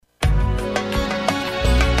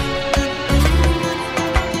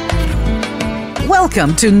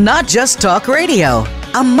Welcome to Not Just Talk Radio,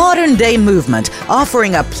 a modern-day movement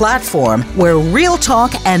offering a platform where real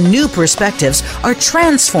talk and new perspectives are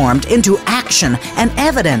transformed into action and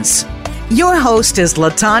evidence. Your host is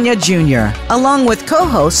LaTanya Jr., along with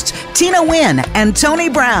co-hosts Tina Wynn and Tony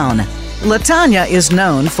Brown. LaTanya is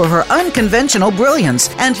known for her unconventional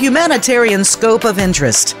brilliance and humanitarian scope of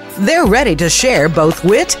interest. They're ready to share both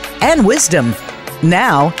wit and wisdom.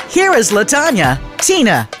 Now, here is LaTanya,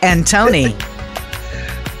 Tina, and Tony.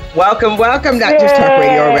 Welcome, Not Just Talk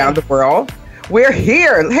Radio around the world. We're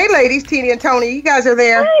here. Hey, ladies, Tina and Tony, you guys are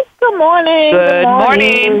there? Hey, good morning. Good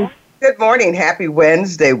morning. Good morning. Happy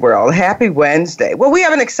Wednesday, world. Happy Wednesday. Well, we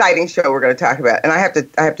have an exciting show we're going to talk about, and I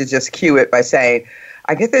have to just cue it by saying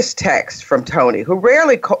I get this text from Tony, who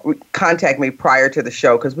rarely contact me prior to the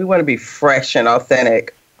show because we want to be fresh and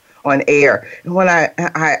authentic on air. And when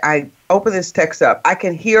I open this text up, I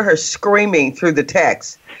can hear her screaming through the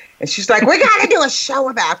text. And she's like, we got to do a show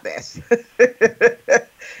about this.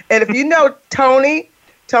 And if you know Tony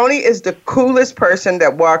is the coolest person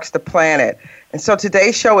that walks the planet. And so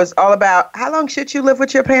today's show is all about how long should you live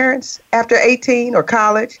with your parents after 18 or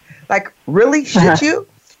college? Like, really, should you?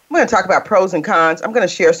 I'm going to talk about pros and cons. I'm going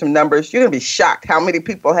to share some numbers. You're going to be shocked how many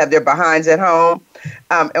people have their behinds at home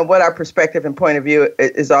and what our perspective and point of view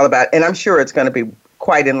is all about. And I'm sure it's going to be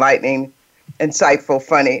quite enlightening, insightful,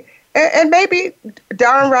 funny, and maybe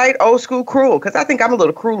downright old school cruel, because I think I'm a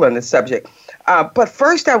little cruel on this subject. But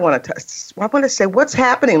first, I want to say what's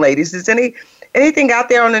happening, ladies. Is anything out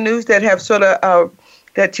there on the news that have sort of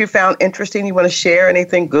that you found interesting? You want to share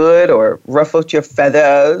anything good or ruffled your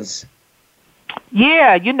feathers?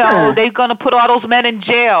 Yeah, they're going to put all those men in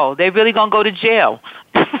jail. They're really going to go to jail.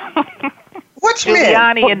 Which men?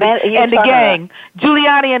 Giuliani and the gang.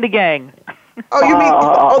 Giuliani and the gang. Oh, you mean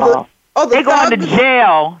they're going to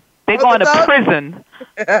jail. They're going to prison.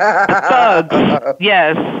 Thugs.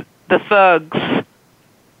 Yes, the thugs.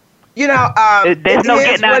 There's no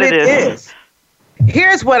getting out of this.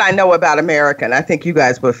 Here's what I know about America, and I think you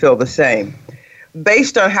guys will feel the same.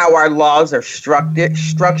 Based on how our laws are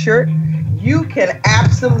structured, you can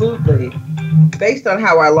absolutely, based on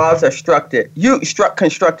how our laws are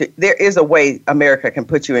constructed, there is a way America can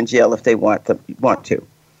put you in jail if they want to.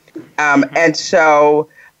 And so,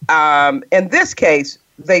 in this case,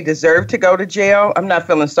 they deserve to go to jail. I'm not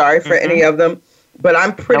feeling sorry for any of them, but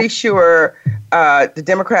I'm pretty sure the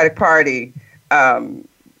Democratic Party, they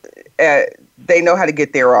know how to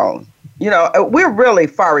get their own. We're really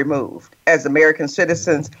far removed as American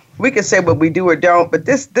citizens. We can say what we do or don't, but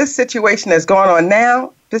this situation that's going on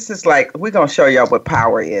now, this is like, we're going to show y'all what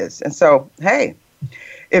power is. And so, hey,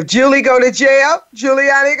 if Julie go to jail,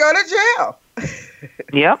 Giuliani go to jail.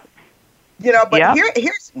 Yep.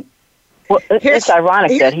 Here's... Well, it's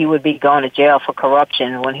ironic that he would be going to jail for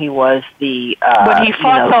corruption when he was the... when he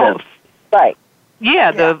fought right.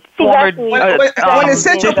 Yeah, the former... When the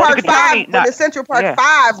Central Park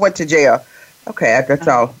Five went to jail. Okay, that's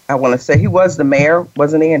all I want to say. He was the mayor,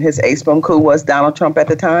 wasn't he? And his ace-boom coup was Donald Trump at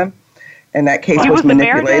the time. And that case was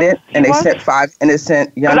manipulated. And they sent 5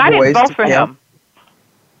 innocent young boys to jail. I didn't vote for him.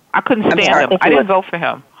 I couldn't stand him. I didn't vote for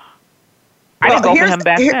him. I didn't vote for him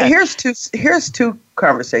back then. Here's two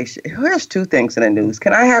conversations. Here's 2 things in the news.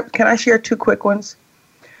 Can I share 2 quick ones?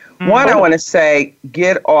 One, I want to say,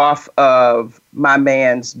 get off of my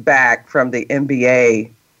man's back from the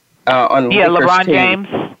NBA on the Lakers LeBron team. James.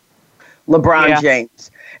 LeBron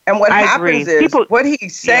James. And what happens is, what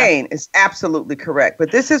he's saying is absolutely correct.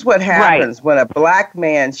 But this is what happens when a black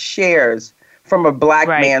man shares from a black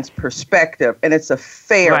man's perspective, and it's a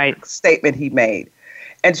fair statement he made.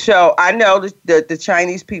 And so I know the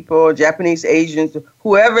Chinese people, Japanese, Asians,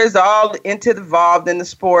 whoever is all involved in the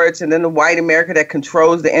sports, and then the white America that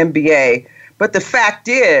controls the NBA. But the fact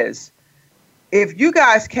is, if you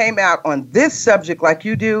guys came out on this subject like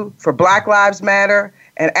you do for Black Lives Matter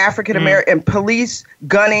and African American and police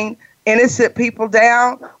gunning innocent people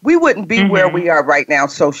down, we wouldn't be where we are right now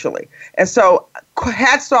socially. And so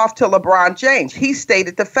hats off to LeBron James. He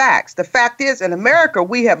stated the facts. The fact is, in America,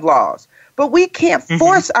 we have laws. But we can't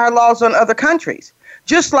force our laws on other countries,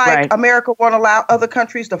 just like America won't allow other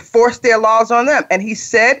countries to force their laws on them. And he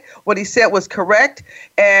said what he said was correct.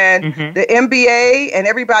 And the NBA and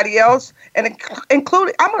everybody else, and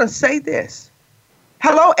including, I'm going to say this.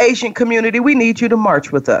 Hello, Asian community. We need you to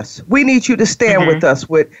march with us. We need you to stand with us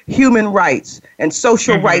with human rights and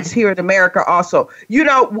social rights here in America also.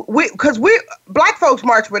 Because black folks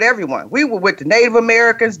march with everyone. We were with the Native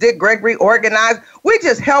Americans, Dick Gregory organized. We're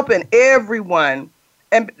just helping everyone.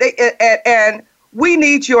 And we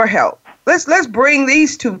need your help. Let's bring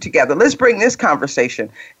these two together. Let's bring this conversation.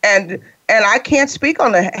 And I can't speak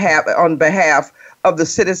on behalf of the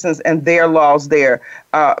citizens and their laws there,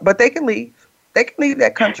 but they can leave. They can leave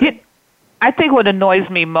that country. I think what annoys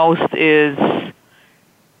me most is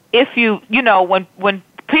if when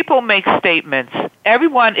people make statements,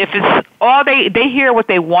 everyone, if it's all they hear what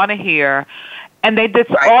they want to hear, and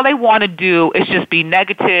all they want to do is just be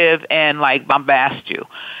negative and like bombast you.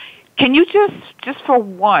 Can you just for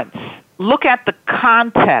once look at the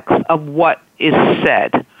context of what is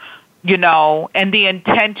said, and the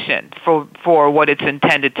intention for what it's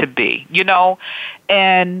intended to be,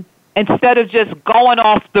 and instead of just going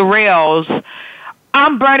off the rails,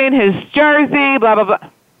 I'm burning his jersey, blah blah blah.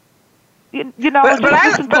 Look at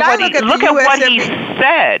what he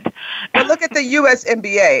said. But look at the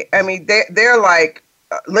USNBA. I mean, they're like,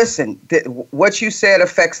 listen, what you said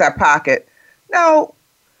affects our pocket. No,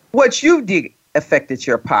 what you did affected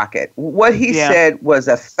your pocket. What he said was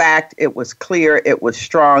a fact. It was clear. It was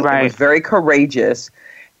strong. Right. It was very courageous.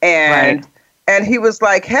 And he was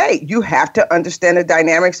like, hey, you have to understand the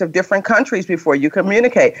dynamics of different countries before you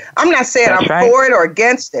communicate. I'm not saying I'm for it or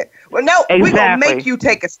against it. Well, no, we're going to make you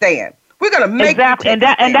take a stand. We're going to make you take a stand.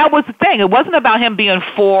 And that was the thing. It wasn't about him being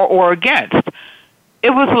for or against.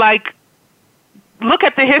 It was like, look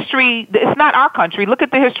at the history. It's not our country. Look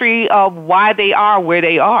at the history of why they are where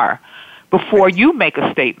they are before you make a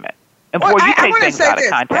statement. And before you take things out of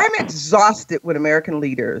context. I'm exhausted with American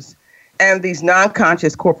leaders and these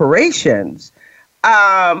non-conscious corporations.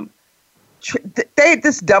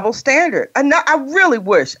 This double standard. I really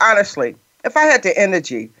wish, honestly, if I had the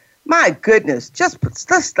energy, my goodness,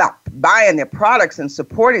 let's stop buying their products and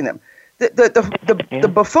supporting them.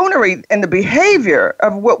 The buffoonery and the behavior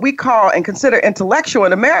of what we call and consider intellectual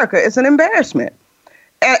in America is an embarrassment.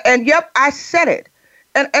 And yep, I said it.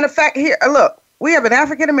 And in fact, here, look, we have an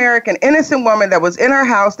African-American innocent woman that was in her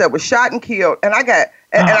house that was shot and killed. And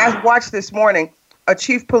I watched this morning a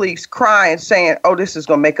chief police crying, saying, oh, this is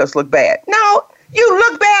going to make us look bad. No, you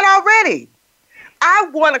look bad already. I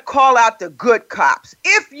want to call out the good cops,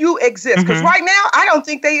 if you exist, because right now I don't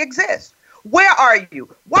think they exist. Where are you?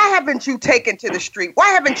 Why haven't you taken to the street? Why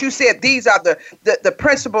haven't you said these are the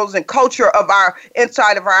principles and culture of our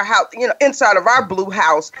inside of our house, inside of our blue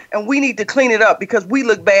house, and we need to clean it up because we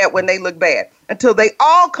look bad when they look bad. Until they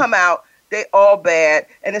all come out, they all bad,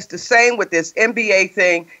 and it's the same with this NBA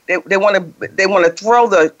thing. They want to throw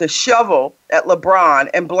the shovel at LeBron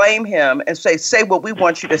and blame him and say what we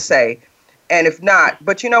want you to say. And if not,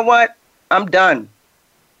 but you know what? I'm done.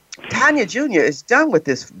 Tanya Jr. is done with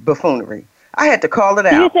this buffoonery. I had to call it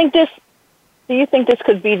out. Do you think this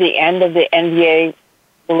could be the end of the NBA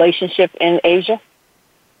relationship in Asia?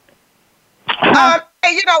 I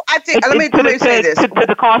think. Let me say this: to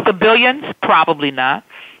the cost of billions, probably not.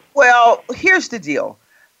 Well, here's the deal.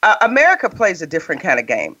 America plays a different kind of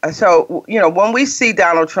game. So, when we see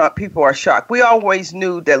Donald Trump, people are shocked. We always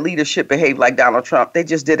knew that leadership behaved like Donald Trump. They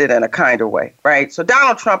just did it in a kinder way, right? So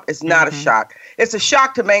Donald Trump is not a shock. It's a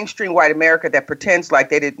shock to mainstream white America that pretends like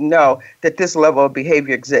they didn't know that this level of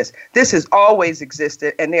behavior exists. This has always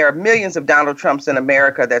existed, and there are millions of Donald Trumps in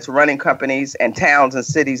America that's running companies and towns and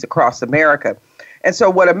cities across America. And so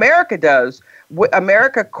what America does,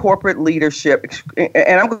 America corporate leadership,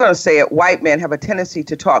 and I'm going to say it, white men have a tendency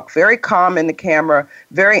to talk very calm in the camera,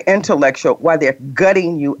 very intellectual, while they're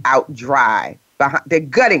gutting you out dry. They're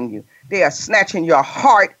gutting you. They are snatching your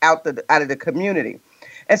heart out of the community.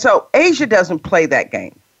 And so Asia doesn't play that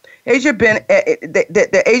game.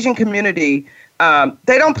 The Asian community,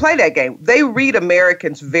 they don't play that game. They read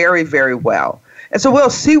Americans very, very well. And so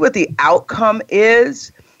we'll see what the outcome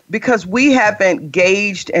is, because we haven't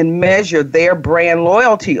gauged and measured their brand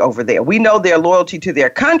loyalty over there. We know their loyalty to their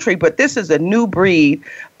country, but this is a new breed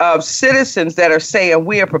of citizens that are saying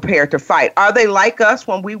we are prepared to fight. Are they like us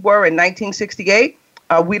when we were in 1968?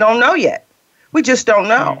 We don't know yet. We just don't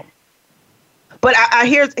know. But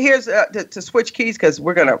here's to switch keys, because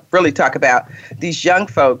we're going to really talk about these young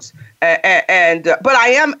folks. But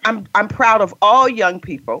I'm proud of all young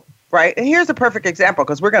people, right? And here's a perfect example,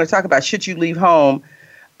 because we're going to talk about should you leave home.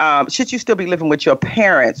 Should you still be living with your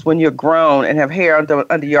parents when you're grown and have hair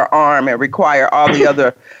under your arm and require all the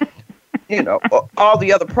other, all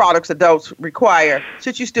the other products adults require?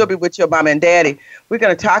 Should you still be with your mom and daddy? We're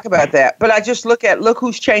going to talk about that. But I just look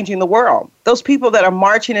who's changing the world. Those people that are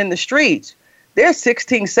marching in the streets, they're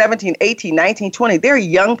 16, 17, 18, 19, 20. They're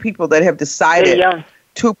young people that have decided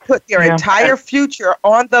to put their entire future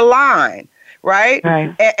on the line. Right?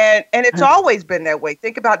 And it's always been that way.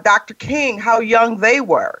 Think about Dr. King, how young they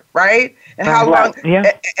were, right? And how long.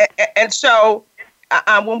 And so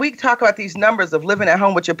when we talk about these numbers of living at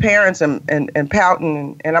home with your parents and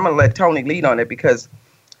pouting, and I'm going to let Tony lead on it because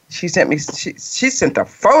she sent me, she sent a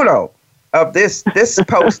photo of this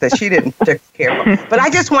post that she didn't take care of. But I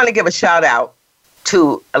just want to give a shout out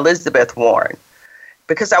to Elizabeth Warren,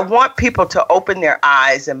 because I want people to open their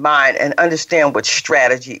eyes and mind and understand what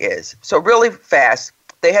strategy is. So really fast,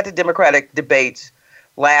 they had the Democratic debates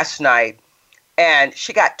last night, and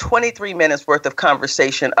she got 23 minutes worth of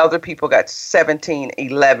conversation. Other people got 17,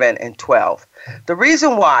 11, and 12. The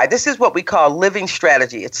reason why, this is what we call living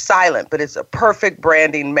strategy. It's silent, but it's a perfect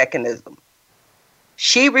branding mechanism.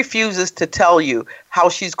 She refuses to tell you how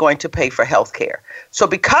she's going to pay for health care. So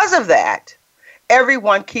because of that,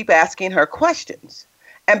 everyone keep asking her questions.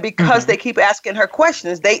 And because they keep asking her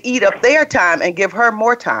questions, they eat up their time and give her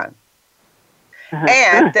more time.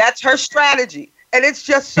 And that's her strategy. And it's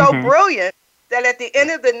just so brilliant that at the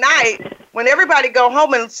end of the night, when everybody go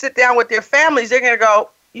home and sit down with their families, they're going to go,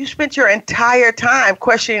 you spent your entire time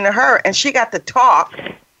questioning her, and she got to talk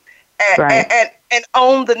and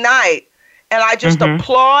own the night. And I just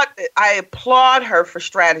applaud her for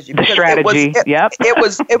strategy. Because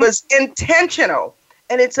it was intentional,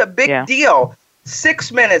 and it's a big deal.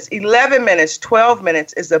 6 minutes, 11 minutes, 12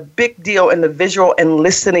 minutes is a big deal in the visual and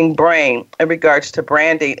listening brain in regards to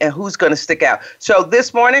branding and who's going to stick out. So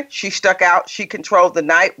this morning, she stuck out. She controlled the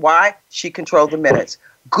night. Why? She controlled the minutes.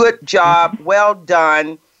 Good job. Well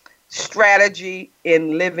done. Strategy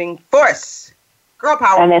in living force. Girl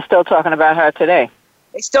power. And they're still talking about her today.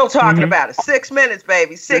 They still talking about it. 6 minutes,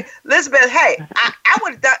 baby. Elizabeth, hey, I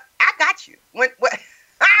would have done, I got you. When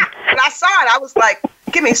I saw it, I was like,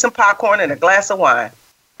 give me some popcorn and a glass of wine.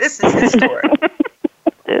 This is his story.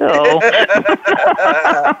 Hello.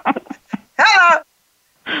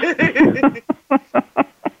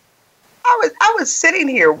 I was sitting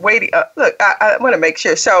here waiting. Look, I want to make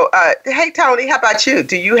sure. So, hey, Tony, how about you?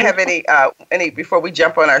 Do you have any before we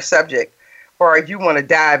jump on our subject, or you want to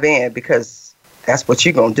dive in because that's what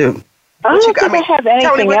you're gonna do? I don't think I have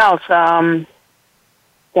anything Tony, else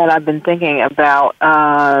that I've been thinking about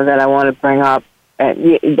that I want to bring up.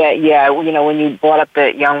 When you brought up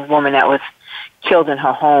that young woman that was killed in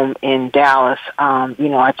her home in Dallas,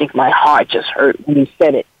 I think my heart just hurt when you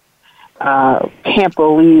said it. Can't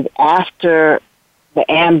believe after the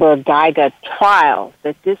Amber Guyger trial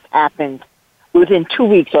that this happened within 2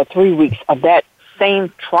 weeks or 3 weeks of that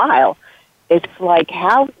same trial. It's like,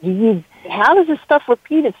 how does this stuff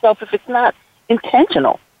repeat itself if it's not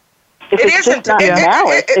intentional? If it's just not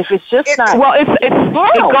malice, if it's just not... Well, it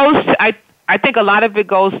goes... I think a lot of it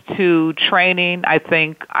goes to training. I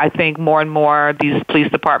think more and more these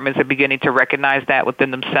police departments are beginning to recognize that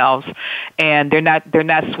within themselves, and they're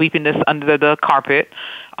not sweeping this under the carpet.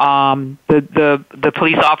 The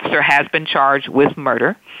police officer has been charged with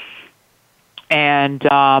murder, and is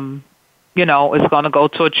going to go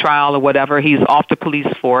to a trial or whatever. He's off the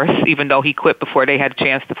police force, even though he quit before they had a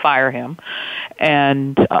chance to fire him,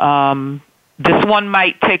 and this one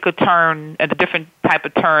might take a turn, a different type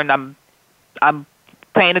of turn. I'm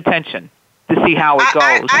paying attention to see how it goes.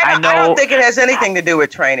 I don't think it has anything to do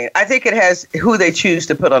with training. I think it has who they choose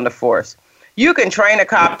to put on the force. You can train a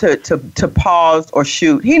cop to pause or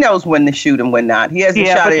shoot. He knows when to shoot and when not. He hasn't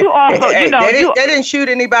shot it. They didn't shoot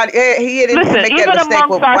anybody. He didn't make that mistake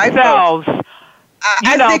with white folks.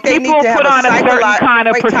 People put on a certain kind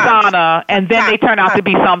of persona, and then they turn out to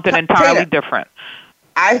be something entirely different.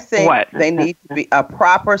 I think they need to be a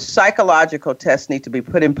proper psychological test need to be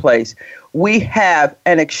put in place. We have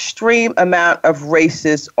an extreme amount of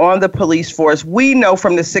racists on the police force. We know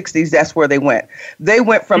from the 60s that's where they went. They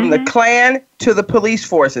went from the Klan to the police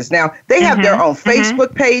forces. Now, they have their own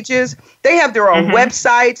Facebook pages. They have their own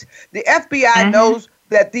websites. The FBI knows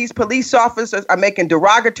that these police officers are making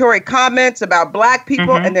derogatory comments about black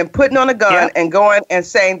people and then putting on a gun and going and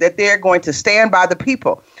saying that they're going to stand by the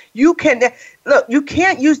people. You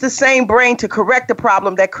can't use the same brain to correct the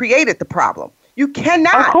problem that created the problem. You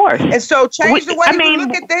cannot. Of course. And so change the way you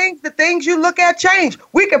look at things. The things you look at change.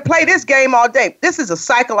 We can play this game all day. This is a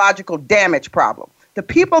psychological damage problem. The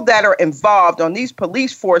people that are involved on these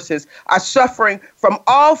police forces are suffering from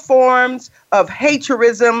all forms of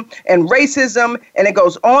haterism and racism, and it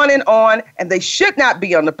goes on, and they should not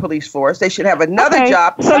be on the police force. They should have another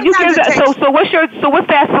job. So you give them, so what's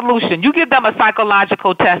that solution? You give them a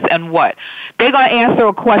psychological test, and what? They're going to answer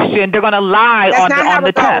a question. They're going to lie on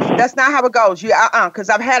the test. That's not how it goes. Because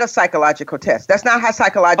I've had a psychological test. That's not how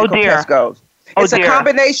psychological test goes. It's a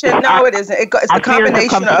combination. No, it isn't. It's a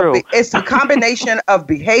combination of. It's a combination of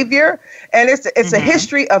behavior, and it's a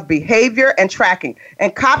history of behavior and tracking.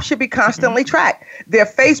 And cops should be constantly tracked. Their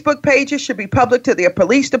Facebook pages should be public to their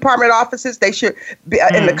police department offices. They should be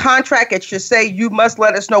in the contract. It should say you must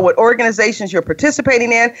let us know what organizations you're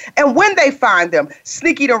participating in, and when they find them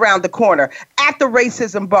sneaking around the corner at the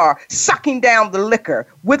racism bar, sucking down the liquor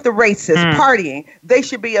with the racists, partying, they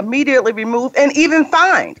should be immediately removed and even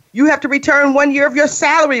fined. You have to return 1 year of your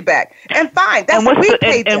salary back and fine. That's what we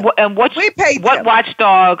paid them. And what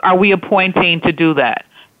watchdog are we appointing to do that?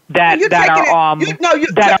 That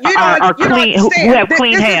are clean, who have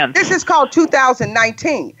clean hands. This is called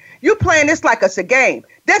 2019. You playing this like it's a game.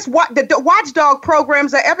 That's what the watchdog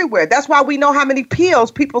programs are everywhere. That's why we know how many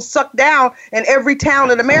pills people suck down in every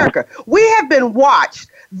town in America. We have been watched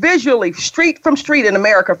visually, street from street in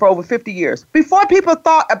America for over 50 years. Before people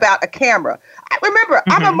thought about a camera. Remember,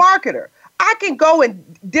 I'm a marketer. I can go and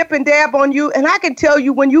dip and dab on you, and I can tell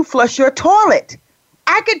you when you flush your toilet.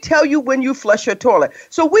 I can tell you when you flush your toilet.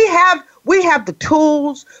 So we have the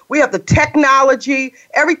tools, we have the technology,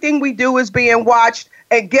 everything we do is being watched,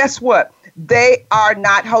 and guess what? They are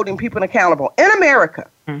not holding people accountable. In America,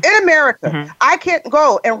 I can't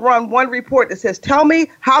go and run one report that says, tell me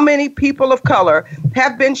how many people of color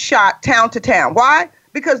have been shot town to town. Why?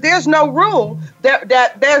 Because there's no rule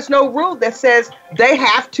that says they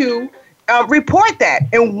have to report that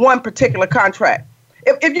in one particular contract.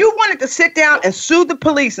 If you wanted to sit down and sue the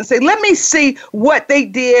police and say, let me see what they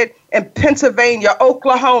did in Pennsylvania,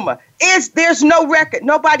 Oklahoma, there's no record.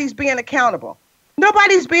 Nobody's being accountable.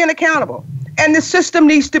 Nobody's being accountable. And the system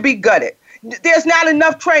needs to be gutted. There's not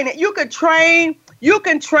enough training. You can train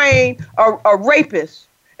a rapist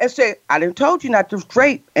and say, I done told you not to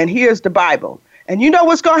rape, and here's the Bible. And you know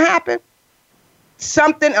what's going to happen?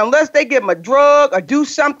 Something, unless they give them a drug or do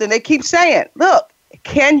something, they keep saying, look,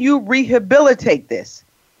 can you rehabilitate this?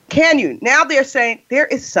 Can you? Now they're saying there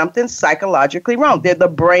is something psychologically wrong. The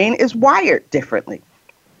brain is wired differently.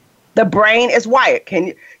 The brain is wired.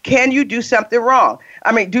 Can you do something wrong?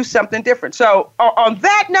 I mean, do something different. So on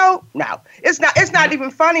that note, no, it's not even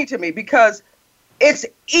funny to me because it's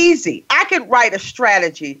easy. I could write a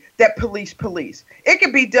strategy that police. It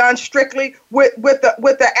can be done strictly with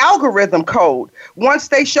the algorithm code. Once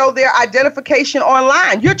they show their identification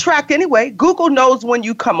online, you're tracked anyway. Google knows when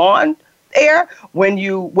you come on air,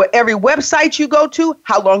 every website you go to,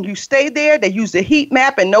 how long you stay there. They use the heat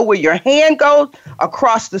map and know where your hand goes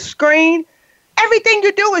across the screen. Everything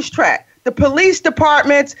you do is tracked. The police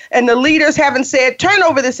departments and the leaders haven't said, turn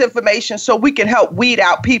over this information so we can help weed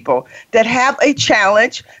out people that have a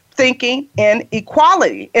challenge thinking in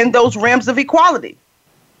equality, in those realms of equality.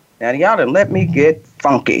 Now, y'all done let me get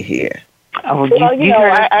funky here. I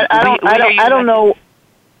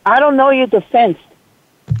don't know your defense.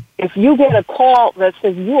 If you get a call that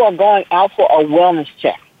says you are going out for a wellness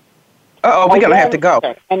check. We're going to have to go.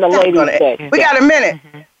 And the lady said, we got a minute.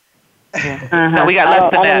 No, we got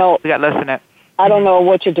less than that. We got less than that. I don't know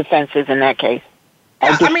what your defense is in that case.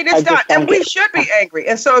 It's not. And we should be angry.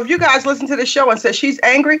 And so if you guys listen to the show and say she's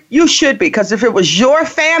angry, you should be. Because if it was your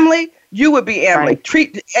family, you would be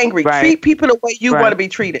angry. Right. Treat people the way you want to be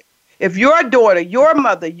treated. If your daughter, your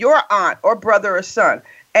mother, your aunt or brother or son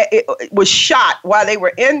it was shot while they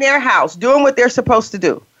were in their house doing what they're supposed to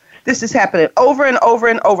do. This is happening over and over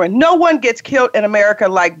and over. No one gets killed in America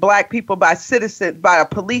like black people by a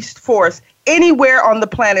police force anywhere on the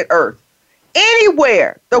planet Earth.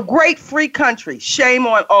 Anywhere. The great free country. Shame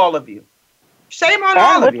on all of you. Shame on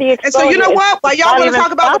all of you. And so you know what? While y'all want to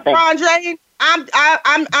talk about LeBron James,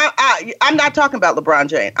 I'm not talking about LeBron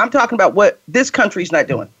James. I'm talking about what this country's not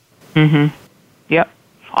doing. Mm-hmm. Yep.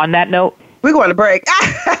 On that note, we're going to break.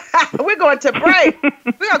 We're going to break. We're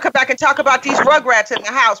going to come back and talk about these rugrats in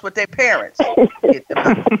the house with their parents. Get them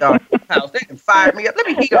out the house. They can fire me up. Let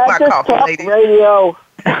me heat up my coffee, ladies. Radio.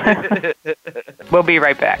 We'll be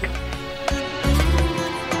right back.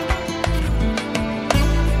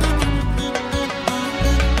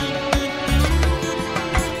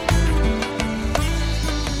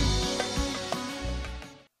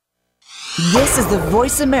 This is the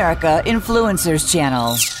Voice America Influencers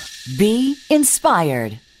Channel. Be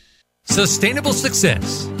inspired. Sustainable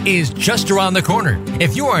success. is just around the corner.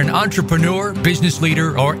 If you are an entrepreneur, business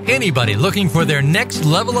leader, or anybody looking for their next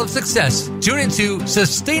level of success, tune into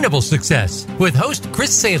Sustainable Success with host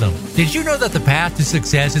Chris Salem. Did you know that the path to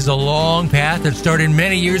success is a long path that started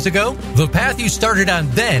many years ago? The path you started on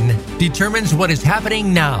then determines what is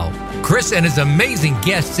happening now. Chris and his amazing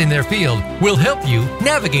guests in their field will help you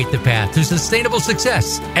navigate the path to sustainable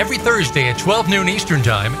success every Thursday at 12 noon Eastern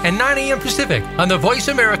Time and 9 a.m. Pacific on the Voice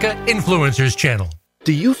America Influencers channel.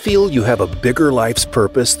 Do you feel you have a bigger life's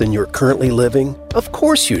purpose than you're currently living? Of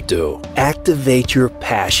course you do. Activate your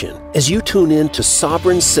passion as you tune in to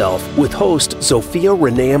Sovereign Self with host Zofia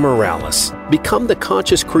Renea Morales. Become the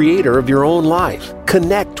conscious creator of your own life.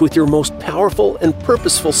 Connect with your most powerful and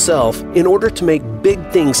purposeful self in order to make big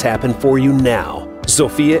things happen for you now.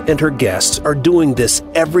 Zofia and her guests are doing this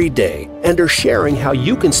every day and are sharing how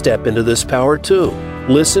you can step into this power too.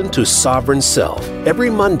 Listen to Sovereign Self every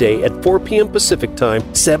Monday at 4 p.m. Pacific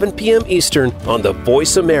Time, 7 p.m. Eastern on the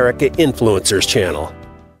Voice America Influencers channel.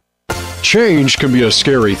 Change can be a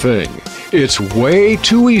scary thing. It's way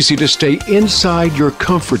too easy to stay inside your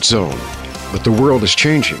comfort zone. But the world is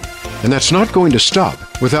changing, and that's not going to stop.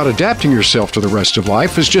 Without adapting yourself to the rest of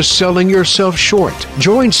life is just selling yourself short.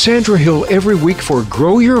 Join Sandra Hill every week for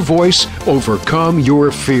Grow Your Voice, Overcome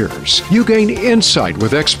Your Fears. You gain insight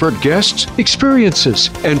with expert guests,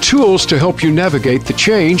 experiences, and tools to help you navigate the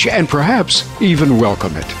change and perhaps even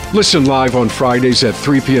welcome it. Listen live on Fridays at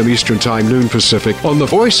 3 p.m. Eastern Time, noon Pacific on the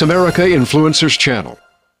Voice America Influencers channel.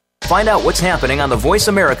 Find out what's happening on the Voice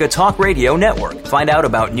America Talk Radio Network. Find out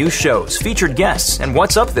about new shows, featured guests, and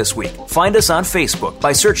what's up this week. Find us on Facebook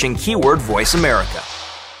by searching keyword Voice America.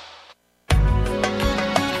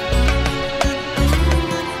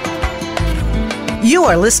 You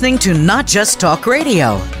are listening to Not Just Talk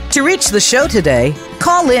Radio. To reach the show today,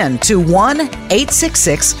 call in to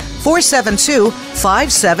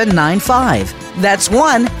 1-866-472-5795. That's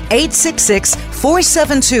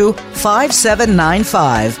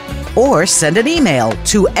 1-866-472-5795. Or send an email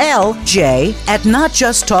to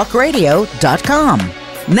lj@notjusttalkradio.com.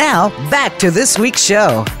 Now, back to this week's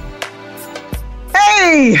show.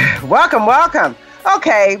 Hey, welcome.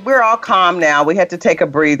 Okay, we're all calm now. We had to take a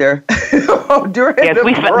breather during the break.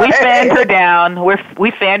 We fanned her down.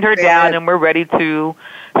 We fanned her down, and we're ready to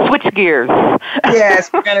switch gears.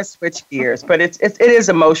 Yes, we're going to switch gears, but it is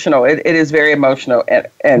emotional. It is very emotional,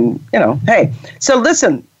 and you know, hey. So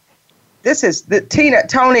listen, this is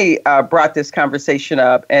Tony brought this conversation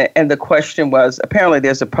up, and the question was, apparently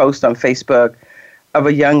there's a post on Facebook of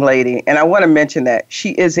a young lady, and I want to mention that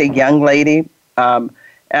she is a young lady,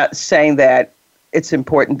 saying that it's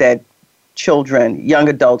important that young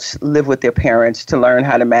adults live with their parents to learn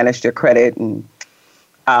how to manage their credit and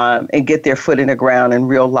get their foot in the ground in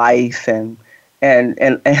real life and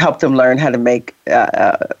help them learn how to make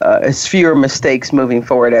as fewer mistakes moving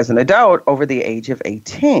forward as an adult over the age of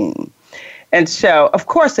 18. And so, of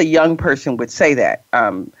course, a young person would say that.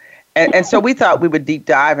 And so we thought we would deep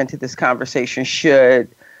dive into this conversation. Should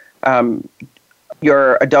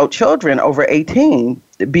your adult children over 18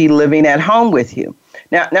 be living at home with you?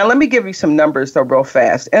 Now let me give you some numbers, though, real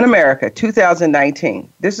fast. In America, 2019,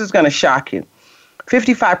 this is going to shock you.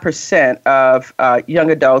 55% of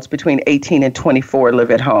young adults between 18 and 24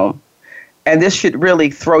 live at home. And this should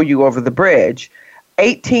really throw you over the bridge.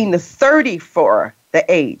 18 to 34, the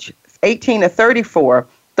age. 18 to 34,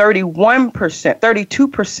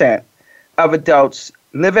 32% of adults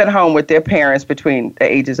live at home with their parents between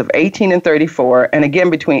the ages of 18 and 34. And again,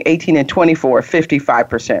 between 18 and 24,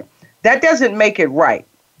 55%. That doesn't make it right.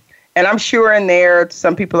 And I'm sure in there,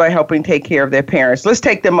 some people are helping take care of their parents. Let's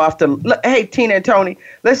take them off hey, Tina and Tony,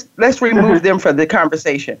 let's remove them from the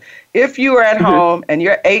conversation. If you are at home and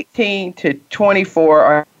you're 18 to 24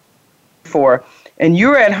 or 4, and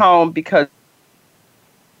you're at home because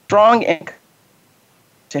strong income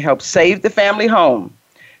to help save the family home,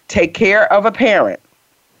 take care of a parent,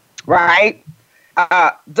 right?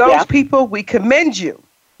 Those people, we commend you.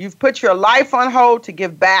 You've put your life on hold to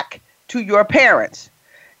give back to your parents,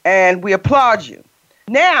 and we applaud you.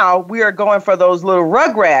 Now we are going for those little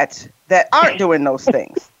rugrats that aren't doing those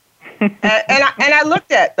things. and I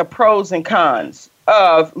looked at the pros and cons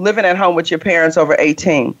of living at home with your parents over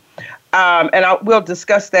 18. And we'll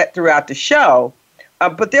discuss that throughout the show.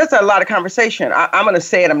 But there's a lot of conversation. I'm going to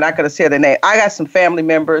say it. I'm not going to say the name. I got some family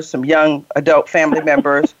members, some young adult family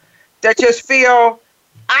members that just feel,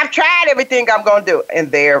 I've tried everything I'm going to do in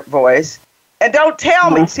their voice. And don't tell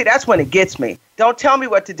me. See, that's when it gets me. Don't tell me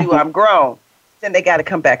what to do. I'm grown. Then they got to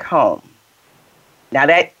come back home. Now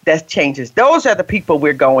that changes. Those are the people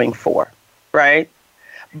we're going for, right?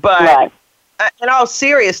 But in all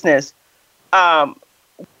seriousness,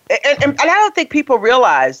 and I don't think people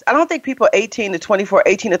realize, I don't think people 18 to 24,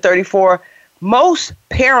 18 to 34, most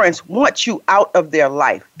parents want you out of their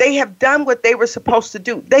life. They have done what they were supposed to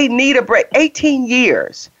do. They need a break. 18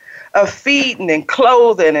 years of feeding and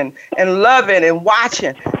clothing and loving and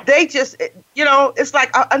watching. They just, it's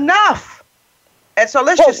like enough. And so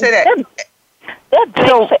let's just say that. That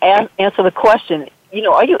begs to answer the question,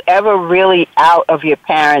 are you ever really out of your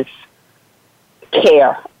parents'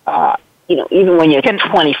 care? Even when you're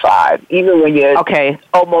 25, even when you're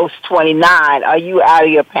almost 29, are you out of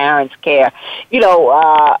your parents' care?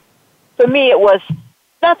 For me, it was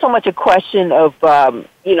not so much a question of,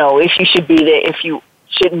 if you should be there, if you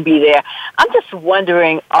shouldn't be there. I'm just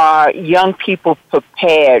wondering, are young people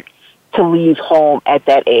prepared to leave home at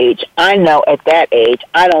that age? I know at that age,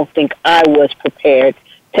 I don't think I was prepared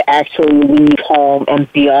to actually leave home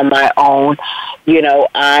and be on my own.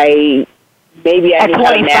 Maybe I didn't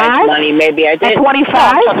have managed money. Maybe I did. At 25? No,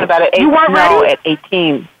 I'm talking about at 18. You weren't ready? No, at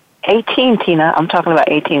 18. 18, Tina. I'm talking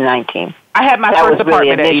about 18, 19. I had my first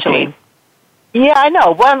apartment at 18. Yeah, I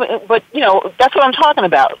know. But, that's what I'm talking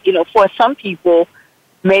about. For some people,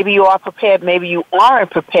 maybe you are prepared, maybe you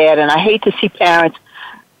aren't prepared. And I hate to see parents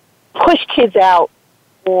push kids out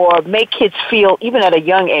or make kids feel, even at a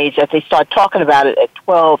young age, that they start talking about it at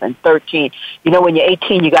 12 and 13. When you're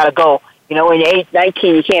 18, you got to go. When you're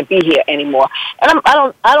 19, you can't be here anymore. And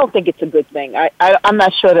I don't think it's a good thing. I'm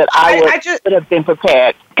not sure that I would have been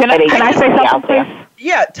prepared. Can I say something, please?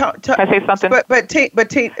 Yeah. Can I say something?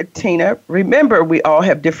 But Tina, remember, we all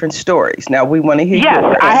have different stories. Now, we want to hear yours.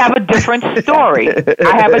 Yes, I have a different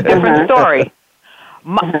story.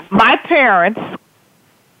 My parents,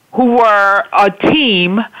 who were a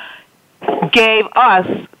team, gave us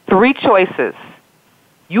 3 choices.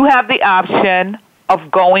 You have the option of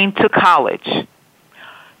going to college.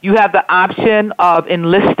 You have the option of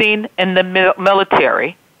enlisting in the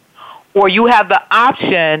military, or you have the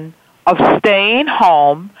option of staying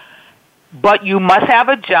home, but you must have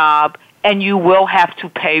a job and you will have to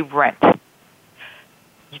pay rent.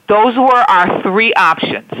 Those were our 3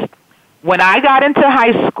 options. When I got into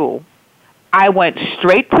high school, I went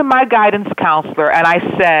straight to my guidance counselor and I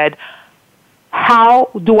said,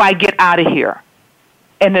 how do I get out of here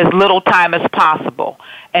in as little time as possible?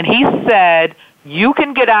 And he said, you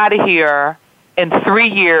can get out of here in 3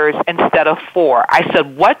 years instead of 4. I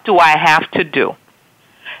said, what do I have to do?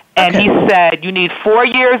 And he said, you need 4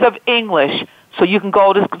 years of English so you can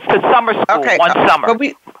go to summer school one summer.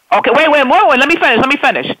 Wait, let me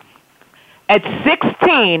finish. At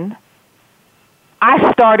 16,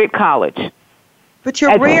 I started college. But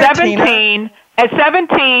you're rare, Tina. At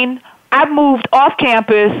 17, I moved off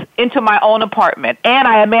campus into my own apartment, and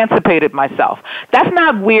I emancipated myself. That's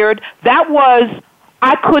not weird.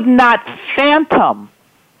 I could not fathom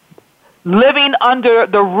living under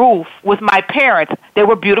the roof with my parents. They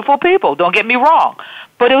were beautiful people, don't get me wrong.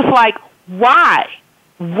 But it was like, why?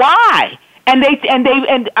 And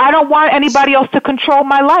I don't want anybody else to control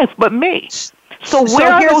my life but me. So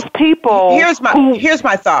where are those people? Here's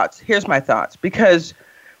my thoughts. Because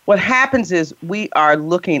what happens is we are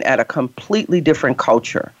looking at a completely different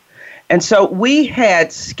culture. And so we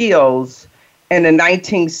had skills in the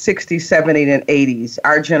 1960s, 70s, and 80s,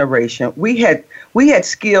 our generation. We had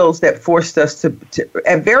skills that forced us to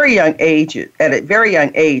at a very young age,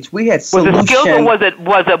 we had solutions. Was it skills or was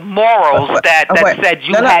it morals that said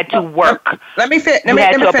you had to work? Let me finish. You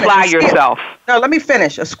had to apply yourself. No, let me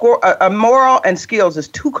finish. A moral and skills is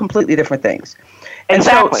 2 completely different things. And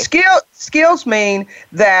exactly. So skills mean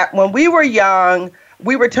that when we were young,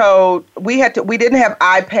 we were told we didn't have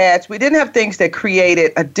iPads. We didn't have things that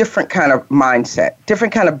created a different kind of mindset,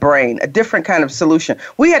 different kind of brain, a different kind of solution.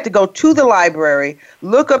 We had to go to the library,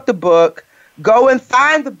 look up the book, go and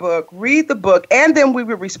find the book, read the book, and then we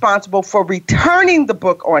were responsible for returning the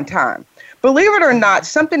book on time. Believe it or not,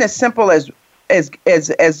 something as simple as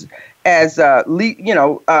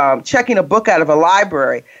checking a book out of a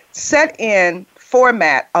library set in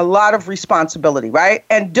format a lot of responsibility, right?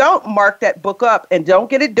 And don't mark that book up and don't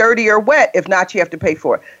get it dirty or wet. If not, you have to pay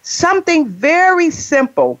for it. Something very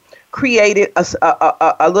simple created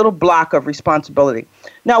a little block of responsibility.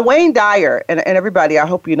 Now, Wayne Dyer, and everybody, I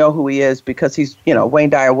hope you know who he is because Wayne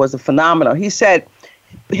Dyer was a phenomenal. He said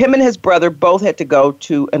him and his brother both had to go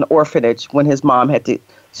to an orphanage when his mom had to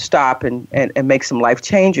stop and make some life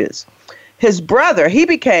changes. His brother, he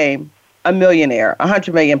became a millionaire,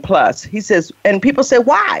 100 million plus. He says, and people say,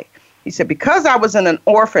 why? He said, because I was in an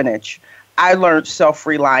orphanage, I learned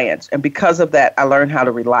self-reliance. And because of that, I learned how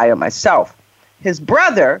to rely on myself. His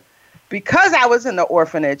brother, because I was in the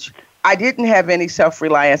orphanage, I didn't have any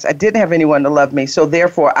self-reliance. I didn't have anyone to love me. So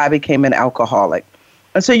therefore, I became an alcoholic.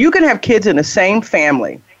 And so you can have kids in the same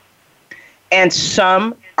family, and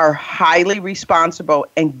some are highly responsible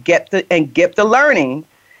and get the learning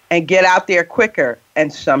and get out there quicker,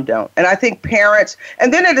 and some don't. And I think parents,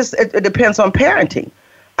 and then it depends on parenting.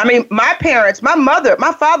 I mean, my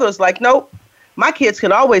father was like, nope, my kids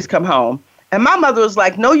can always come home. And my mother was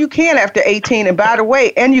like, no, you can't after 18. And by the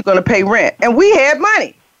way, and you're going to pay rent. And we had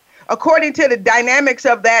money. According to the dynamics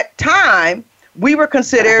of that time, we were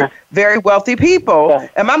considered very wealthy people.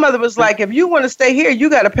 And my mother was like, if you want to stay here, you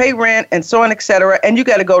got to pay rent and so on, et cetera. And you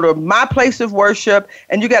got to go to my place of worship,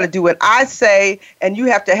 and you got to do what I say. And you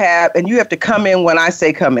have to come in when I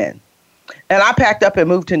say come in. And I packed up and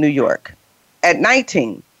moved to New York at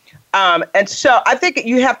 19. And so I think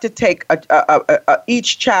you have to take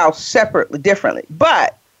each child separately, differently.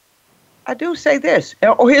 But I do say this,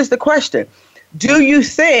 or here's the question. Do you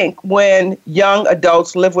think when young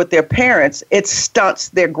adults live with their parents, it stunts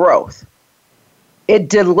their growth? It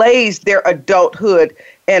delays their adulthood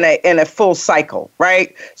in a full cycle,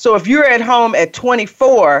 right? So if you're at home at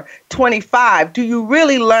 24, 25, do you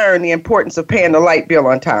really learn the importance of paying the light bill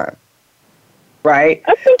on time? Right?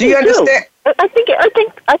 Do you understand?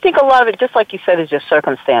 I think a lot of it, just like you said, is just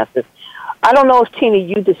circumstances. I don't know if, Tina,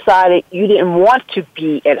 you decided you didn't want to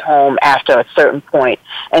be at home after a certain point,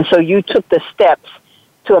 and so you took the steps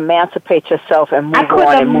to emancipate yourself and move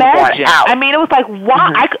on and move on out. I mean, it was like,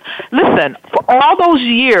 why? Listen, for all those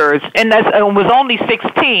years, and it was only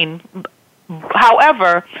 16,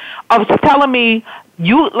 however, I was telling me,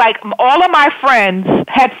 all of my friends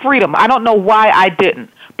had freedom. I don't know why I didn't,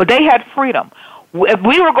 but they had freedom. If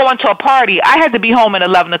we were going to a party, I had to be home at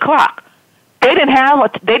 11 o'clock. They didn't have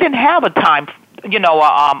a time,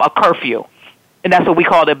 a curfew, and that's what we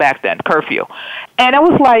called it back then, curfew. And it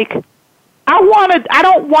was like, I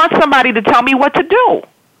don't want somebody to tell me what to do.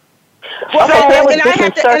 Well, and I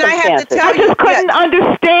have to tell you, I just couldn't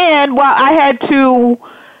understand why I had to.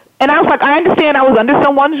 And I was like, I understand I was under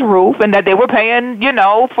someone's roof and that they were paying,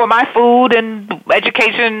 for my food and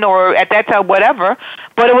education or at that time whatever.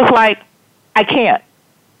 But it was like, I can't.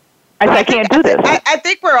 I can't do this. I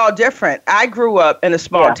think we're all different. I grew up in a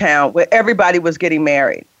small town where everybody was getting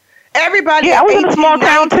married. Everybody at 18,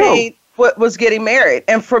 19 was getting married.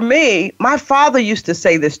 And for me, my father used to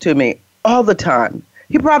say this to me all the time.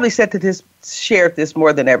 He probably shared this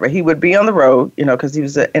more than ever. He would be on the road, because he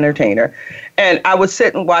was an entertainer. And I would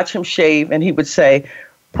sit and watch him shave, and he would say,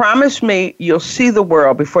 promise me you'll see the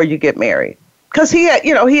world before you get married. Because he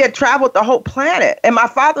had traveled the whole planet. And my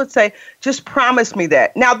father would say, just promise me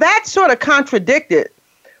that. Now, that sort of contradicted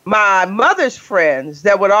my mother's friends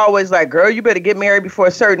that would always like, girl, you better get married before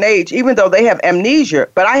a certain age, even though they have amnesia.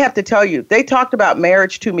 But I have to tell you, they talked about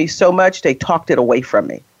marriage to me so much, they talked it away from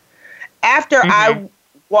me. After I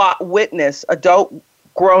witnessed adult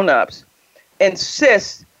grown-ups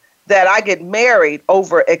insist that I get married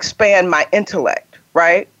over expand my intellect,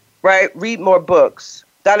 right? Read more books.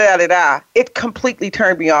 It completely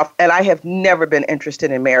turned me off, and I have never been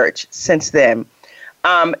interested in marriage since then.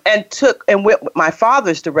 And went with my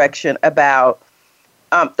father's direction about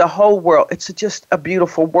the whole world. It's just a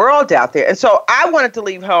beautiful world out there. And so I wanted to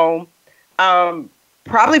leave home,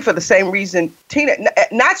 probably for the same reason, Tina,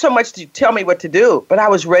 not so much to tell me what to do, but I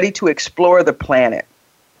was ready to explore the planet.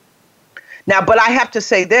 Now, but I have to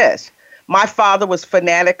say this. My father was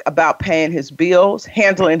fanatic about paying his bills,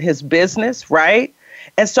 handling his business, right?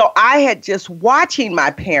 And so I had just watching my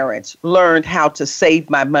parents learned how to save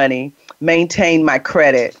my money, maintain my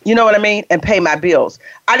credit, you know what I mean, and pay my bills.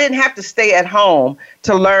 I didn't have to stay at home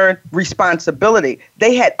to learn responsibility.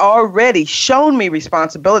 They had already shown me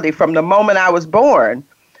responsibility from the moment I was born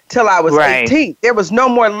till I was 18. There was no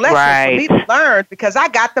more lessons for me to learn because I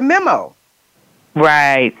got the memo.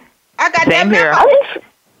 Right. I got that memo.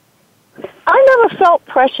 I never felt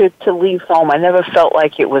pressured to leave home. I never felt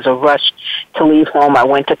like it was a rush to leave home. I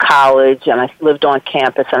went to college and I lived on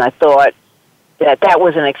campus, and I thought that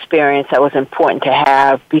was an experience that was important to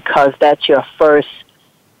have because that's your first,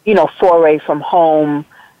 foray from home,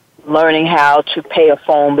 learning how to pay a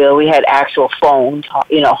phone bill. We had actual phones,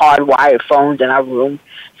 hardwired phones in our room.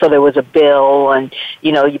 So there was a bill and,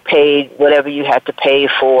 you paid whatever you had to pay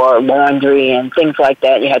for laundry and things like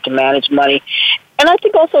that. You had to manage money. And I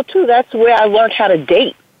think also, too, that's where I learned how to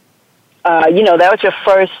date. That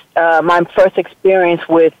was my first experience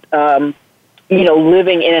with,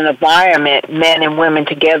 living in an environment, men and women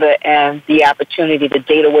together, and the opportunity to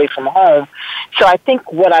date away from home. So I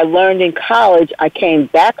think what I learned in college, I came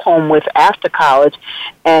back home with after college,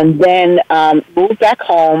 and then moved back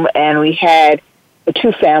home, and we had a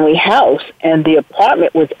 2-family house, and the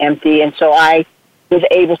apartment was empty, and so I was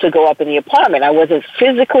able to go up in the apartment. I wasn't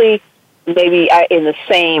physically maybe in the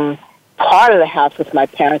same part of the house with my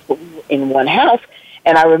parents, but in one house.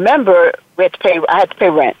 And I remember I had to pay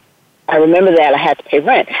rent. I remember that I had to pay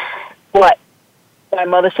rent. But my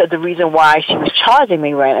mother said the reason why she was charging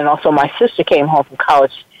me rent, and also my sister came home from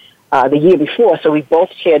college the year before, so we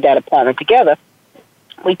both shared that apartment together.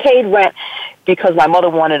 We paid rent because my mother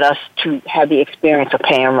wanted us to have the experience of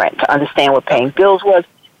paying rent, to understand what paying bills was,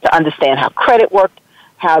 to understand how credit worked,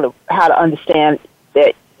 how to understand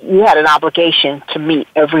that you had an obligation to meet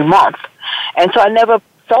every month. And so I never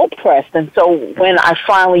felt pressed. And so when I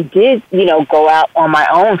finally did, go out on my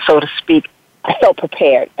own, so to speak, I felt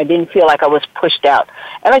prepared. I didn't feel like I was pushed out.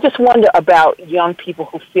 And I just wonder about young people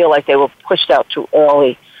who feel like they were pushed out too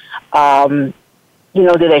early. Do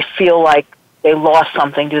they feel like they lost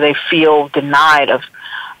something? Do they feel denied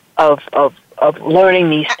of learning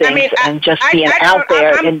these things and just being out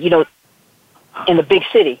there and, in the big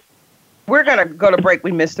city? We're going to go to break.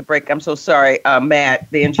 We missed the break. I'm so sorry, Matt,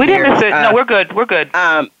 the engineer. We didn't miss it. No, we're good. We got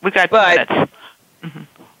 2 minutes. Mm-hmm.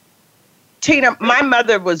 Tina, my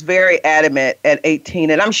mother was very adamant at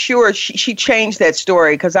 18, and I'm sure she changed that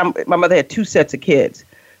story because my mother had 2 sets of kids.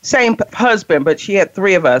 Same husband, but she had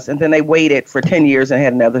 3 of us, and then they waited for 10 years and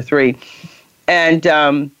had another 3.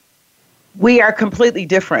 And we are completely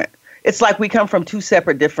different. It's like we come from 2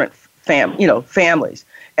 separate different families.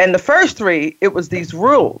 And the first 3, it was these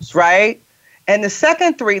rules, right? And the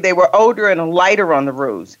second 3, they were older and lighter on the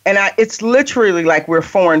rules. And it's literally like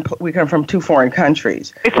we come from 2 foreign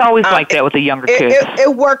countries. It's always like that with the younger kids.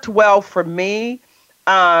 It worked well for me.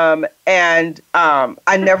 And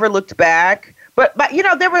I never looked back. But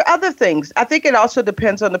there were other things. I think it also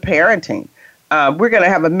depends on the parenting. We're going to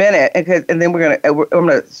have a minute, and then I'm going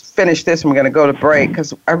to finish this, and we're going to go to break,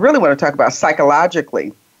 because I really want to talk about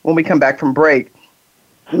psychologically when we come back from break.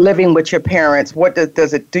 Living with your parents, what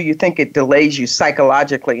does it do? You think it delays you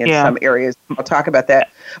psychologically in some areas? I'll talk about that.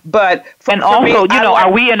 But are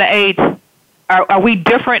we in the age? Are we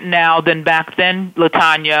different now than back then,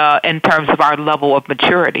 LaTanya, in terms of our level of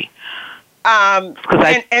maturity? Because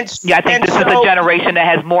I think this is a generation that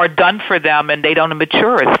has more done for them, and they don't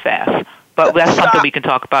mature as fast. But that's something we can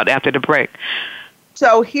talk about after the break.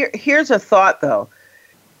 So here's a thought, though.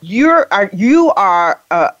 You are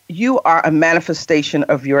a manifestation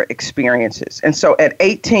of your experiences. And so at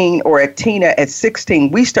 18 or at Tina at 16,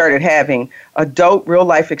 we started having adult real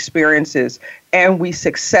life experiences, and we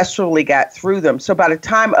successfully got through them. So by the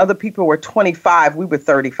time other people were 25, we were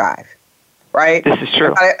 35, right? This is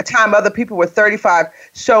true. By the time other people were 35.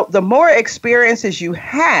 So the more experiences you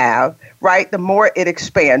have, right, the more it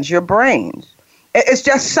expands your brains. It's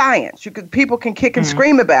just science. People can kick and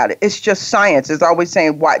scream about it. It's just science. It's always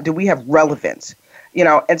saying, why do we have relevance?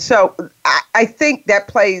 And so I think that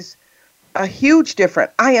plays a huge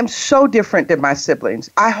difference. I am so different than my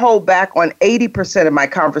siblings. I hold back on 80% of my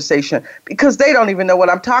conversation because they don't even know what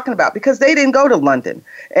I'm talking about, because they didn't go to London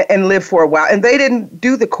and live for a while, and they didn't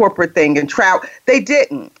do the corporate thing and travel. They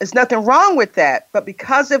didn't. There's nothing wrong with that. But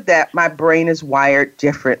because of that, my brain is wired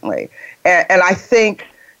differently. And I think,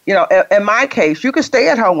 in my case, you can stay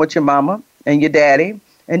at home with your mama and your daddy,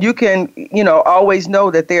 and you can, always know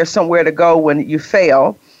that there's somewhere to go when you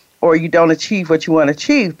fail or you don't achieve what you want to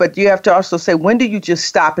achieve. But you have to also say, when do you just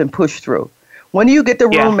stop and push through? When do you get the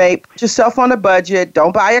roommate, put yourself on a budget,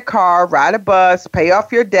 don't buy a car, ride a bus, pay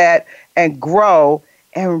off your debt, and grow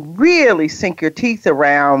and really sink your teeth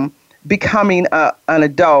around becoming an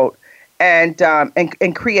adult and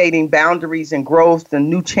creating boundaries and growth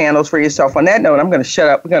and new channels for yourself. On that note, I'm going to shut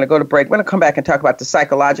up. We're going to go to break. We're going to come back and talk about the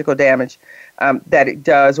psychological damage that it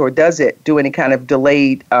does, or does it do any kind of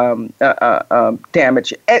delayed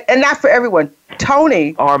damage? And not for everyone.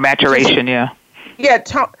 Tony. Or maturation, yeah. Yeah,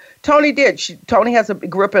 Tony did. Tony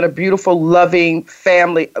grew up in a beautiful, loving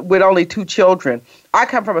family with only 2 children. I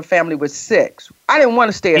come from a family with 6. I didn't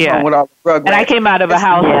want to stay at home with all the drug. And I came out of a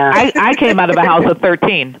house. I came out of a house of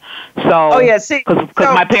 13, So because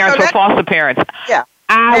my parents were foster parents. Yeah.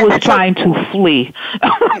 I was trying to flee.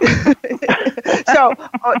 So,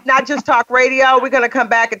 Not Just Talk Radio, we're going to come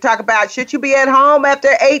back and talk about, should you be at home after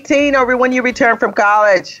 18 or when you return from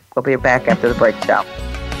college? We'll be back after the break. Ciao.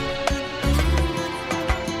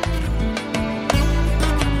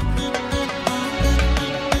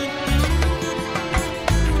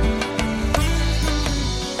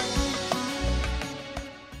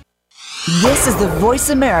 This is the Voice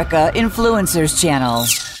America Influencers Channel.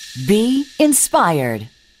 Be inspired.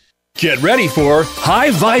 Get ready for High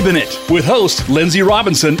Vibin' It with host Lindsay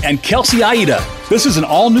Robinson and Kelsey Aida. This is an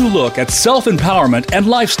all-new look at self-empowerment and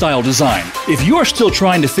lifestyle design. If you're still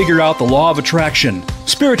trying to figure out the law of attraction,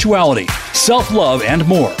 spirituality, self-love, and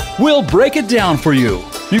more, we'll break it down for you.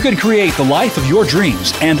 You can create the life of your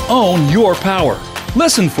dreams and own your power.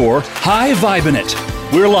 Listen for High Vibe in It.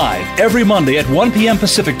 We're live every Monday at 1 p.m.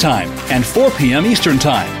 Pacific Time and 4 p.m. Eastern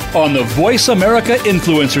Time on the Voice America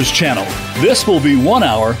Influencers channel. This will be 1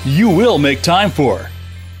 hour you will make time for.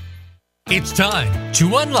 It's time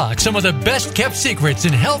to unlock some of the best-kept secrets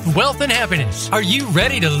in health, wealth, and happiness. Are you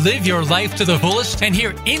ready to live your life to the fullest and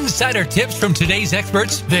hear insider tips from today's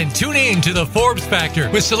experts? Then tune in to The Forbes Factor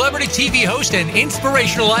with celebrity TV host and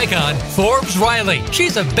inspirational icon, Forbes Riley.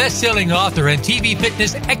 She's a best-selling author and TV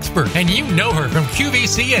fitness expert, and you know her from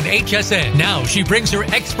QVC and HSN. Now she brings her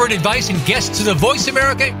expert advice and guests to the Voice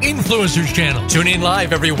America Influencers channel. Tune in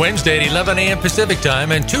live every Wednesday at 11 a.m. Pacific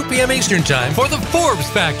Time and 2 p.m. Eastern Time for The Forbes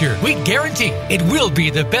Factor. We guarantee it will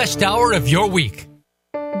be the best hour of your week.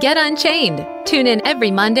 Get Unchained. Tune in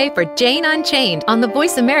every Monday for Jane Unchained on the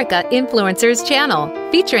Voice America Influencers channel,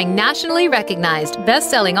 featuring nationally recognized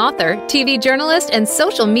best-selling author, TV journalist, and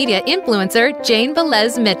social media influencer Jane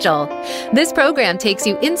Velez Mitchell. This program takes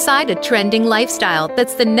you inside a trending lifestyle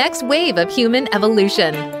that's the next wave of human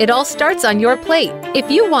evolution. It all starts on your plate.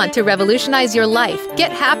 If you want to revolutionize your life,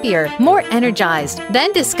 get happier, more energized,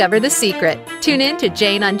 then discover the secret. Tune in to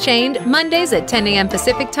Jane Unchained Mondays at 10 a.m.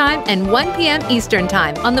 Pacific Time and 1 p.m. Eastern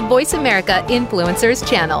Time on the Voice America Influencers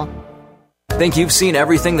channel. Think you've seen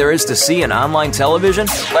everything there is to see in online television?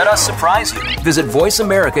 Let us surprise you. Visit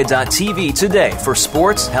voiceamerica.tv today for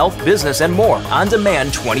sports, health, business, and more on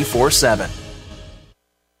demand 24/7.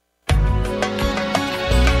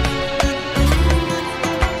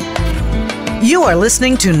 You are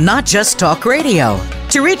listening to Not Just Talk Radio.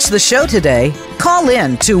 To reach the show today, call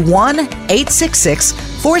in to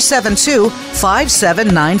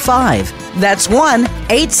 1-866-472-5795. That's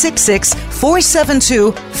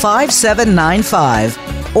 1-866-472-5795.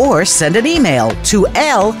 Or send an email to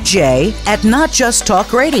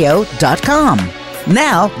lj@notjusttalkradio.com.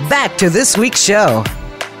 Now, back to this week's show.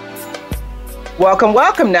 Welcome,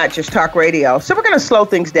 Not Just Talk Radio. So we're going to slow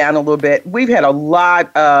things down a little bit. We've had a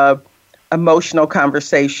lot of emotional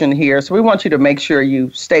conversation here, so we want you to make sure you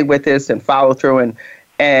stay with us and follow through,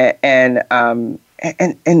 and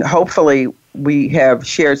hopefully we have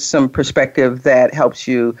shared some perspective that helps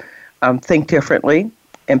you think differently,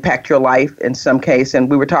 impact your life in some case. And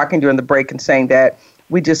we were talking during the break and saying that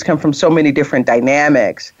we just come from so many different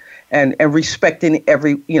dynamics, and respecting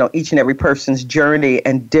each and every person's journey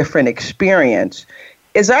and different experience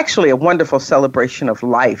is actually a wonderful celebration of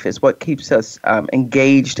life, is what keeps us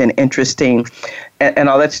engaged and interesting and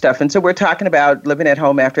all that stuff. And so we're talking about living at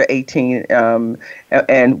home after 18, and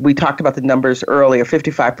we talked about the numbers earlier.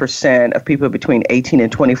 55% of people between 18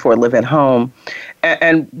 and 24 live at home.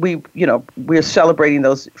 And we're celebrating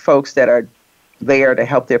those folks that are there to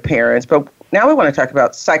help their parents. But now we want to talk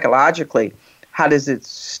about psychologically, how does it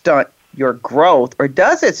stunt your growth, or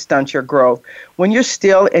does it stunt your growth when you're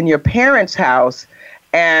still in your parents' house?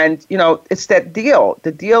 And, it's that deal.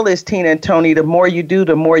 The deal is, Tina and Tony, the more you do,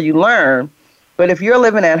 the more you learn. But if you're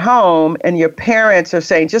living at home and your parents are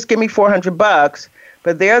saying, just give me $400,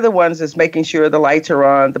 but they're the ones that's making sure the lights are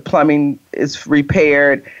on, the plumbing is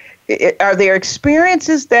repaired, are there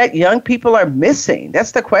experiences that young people are missing?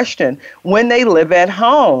 That's the question. When they live at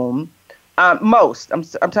home, most. I'm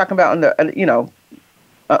talking about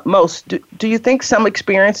most. Do you think some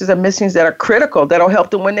experiences are missing that are critical that'll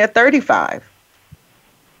help them when they're 35?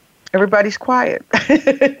 Everybody's quiet.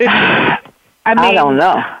 I don't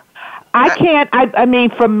know. I can't. I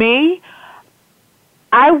mean, for me,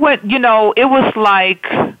 I went, it was like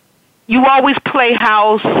you always play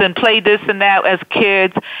house and play this and that as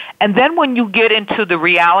kids. And then when you get into the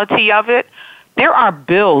reality of it, there are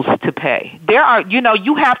bills to pay. There are,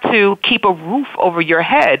 you have to keep a roof over your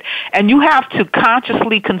head, and you have to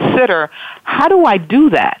consciously consider, how do I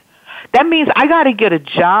do that? That means I got to get a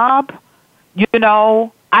job,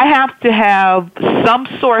 I have to have some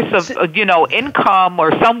source of, income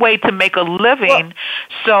or some way to make a living,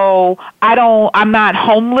 so I'm not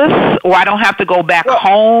homeless, or I don't have to go back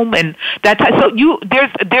home, and that. So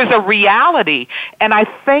there's a reality, and I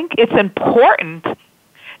think it's important,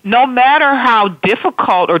 no matter how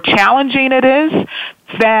difficult or challenging it is,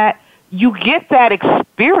 that you get that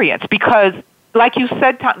experience, because, like you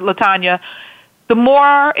said, LaTanya, the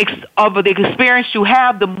more of the experience you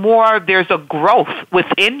have, the more there's a growth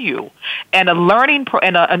within you, and a learning,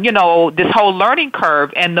 this whole learning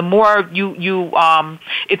curve. And the more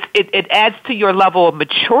it adds to your level of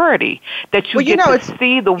maturity, that you get to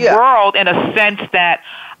see the world in a sense that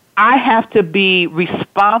I have to be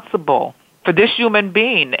responsible for this human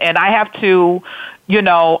being, and I have to,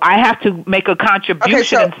 I have to make a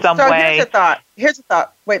contribution in some way. Here's a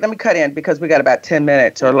thought. Wait, let me cut in because we got about 10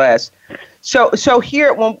 minutes or less. So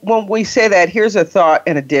here, when we say that, here's a thought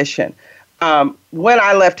in addition. When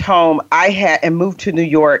I left home, and moved to New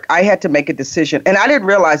York, I had to make a decision. And I didn't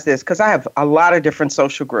realize this because I have a lot of different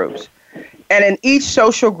social groups. And in each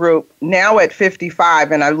social group, now at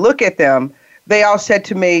 55, and I look at them, they all said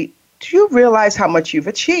to me, do you realize how much you've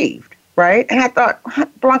achieved? Right? And I thought,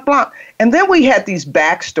 blank, blank. And then we had these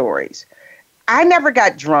backstories. I never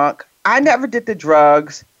got drunk. I never did the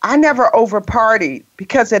drugs. I never over-partied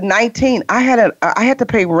because at 19, I had to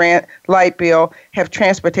pay rent, light bill, have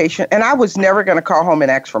transportation, and I was never going to call home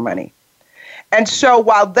and ask for money. And so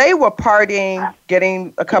while they were partying,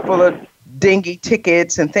 getting a couple of dingy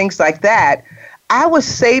tickets and things like that, I was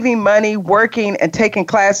saving money, working and taking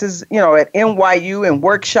classes, at NYU and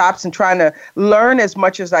workshops and trying to learn as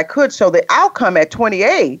much as I could. So the outcome at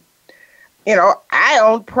 28, I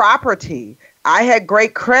owned property. I had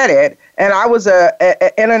great credit, and I was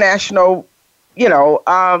a international,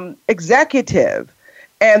 executive.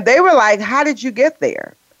 And they were like, how did you get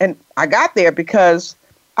there? And I got there because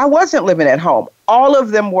I wasn't living at home. All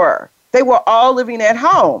of them were. They were all living at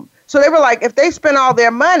home. So they were like, if they spend all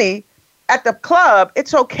their money at the club,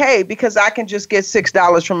 it's okay because I can just get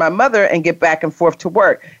 $6 from my mother and get back and forth to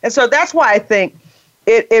work. And so that's why I think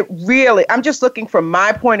it really, I'm just looking from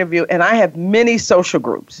my point of view, and I have many social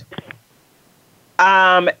groups.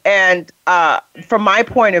 And from my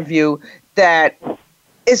point of view, that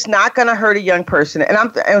it's not going to hurt a young person.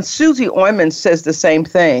 And Susie Orman says the same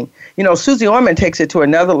thing. Susie Orman takes it to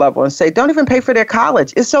another level and say, don't even pay for their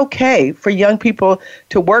college. It's okay for young people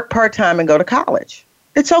to work part-time and go to college.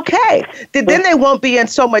 It's okay. Then they won't be in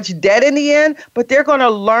so much debt in the end, but they're going to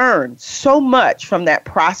learn so much from that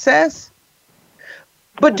process.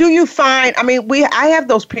 But do you find, I have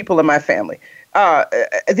those people in my family. Some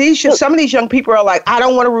of these young people are like, I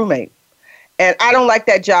don't want a roommate, and I don't like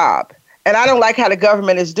that job, and I don't like how the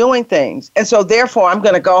government is doing things. And so therefore I'm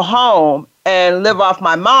going to go home and live off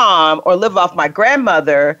my mom or live off my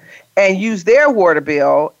grandmother and use their water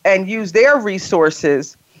bill and use their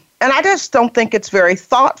resources. And I just don't think it's very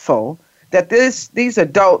thoughtful that these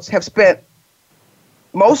adults have spent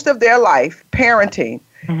most of their life parenting,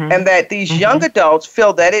 and that these young adults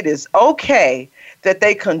feel that it is okay that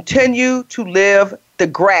they continue to live the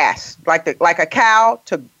grass, like a cow,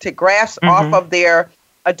 to grass off of their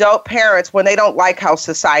adult parents when they don't like how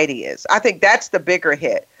society is. I think that's the bigger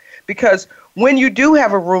hit, because when you do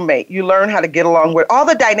have a roommate, you learn how to get along with all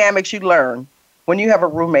the dynamics you learn. When you have a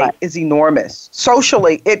roommate is enormous.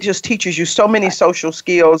 Socially, it just teaches you so many social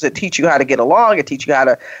skills. It teaches you how to get along. It teaches you how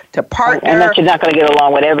to partner. And that you're not going to get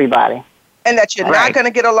along with everybody. And that you're not going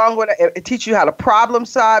to get along with it. It teaches you how to problem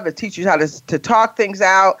solve. It teaches you how to talk things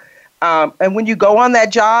out. And when you go on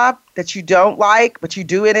that job that you don't like, but you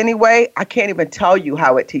do it anyway, I can't even tell you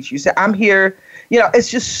how it teaches you. So I'm here. It's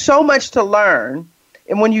just so much to learn.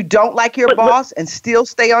 And when you don't like your boss and still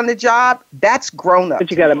stay on the job, that's grown up.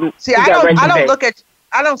 But you got to see.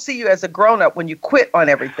 I don't see you as a grown up when you quit on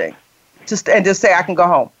everything, and just say I can go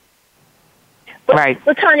home.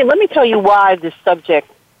 But Tanya, let me tell you why this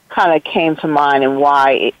subject kind of came to mind and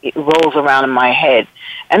why it rolls around in my head,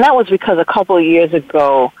 and that was because a couple of years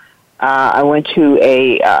ago, I went to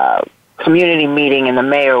a community meeting, and the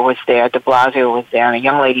mayor was there, De Blasio was there, and a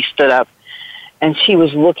young lady stood up. And she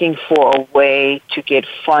was looking for a way to get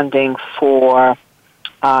funding for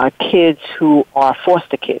kids who are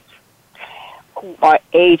foster kids, who are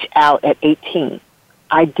age out at 18.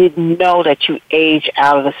 I didn't know that you age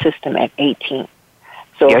out of the system at 18.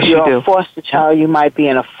 So if you're a foster child, you might be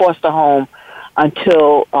in a foster home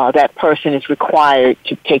until that person is required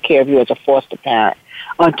to take care of you as a foster parent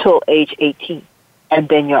until age 18. And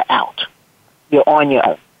then you're out. You're on your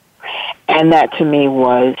own. And that to me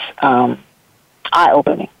was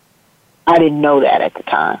eye-opening. I didn't know that at the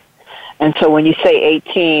time. And so when you say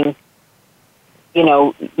 18,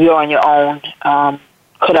 you're on your own.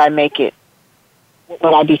 Could I make it? What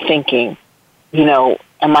would I be thinking? Am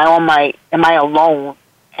I alone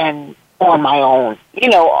and on my own?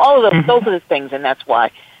 All of those are the things, and that's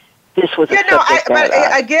why this was a subject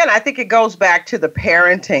again, I think it goes back to the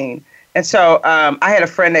parenting. And so I had a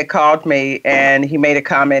friend that called me, and he made a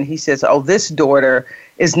comment. He says, this daughter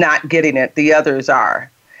is not getting it. The others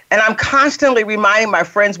are. And I'm constantly reminding my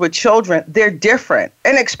friends with children, they're different.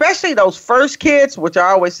 And especially those first kids, which I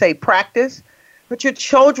always say practice. But your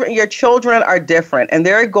children are different, and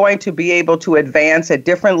they're going to be able to advance at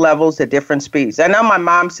different levels at different speeds. I know my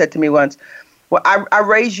mom said to me once, Well, I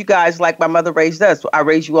raised you guys like my mother raised us. I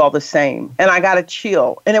raised you all the same. And I got a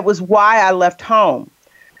chill. And it was why I left home.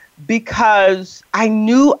 Because I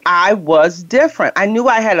knew I was different. I knew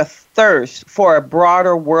I had a thirst for a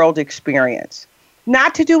broader world experience.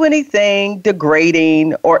 Not to do anything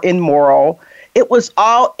degrading or immoral. It was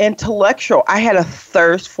all intellectual. I had a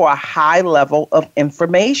thirst for a high level of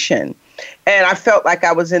information. And I felt like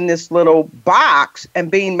I was in this little box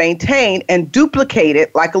and being maintained and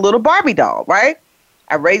duplicated like a little Barbie doll, right?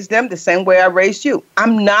 I raised them the same way I raised you.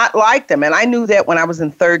 I'm not like them. And I knew that when I was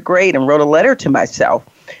in 3rd grade and wrote a letter to myself.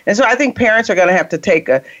 And so I think parents are going to have to take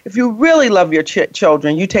if you really love your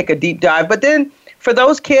children, you take a deep dive. But then for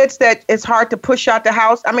those kids that it's hard to push out the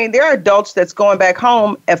house, I mean, there are adults that's going back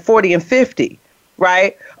home at 40 and 50,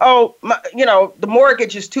 right? Oh, the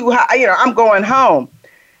mortgage is too high. I'm going home.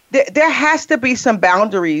 There has to be some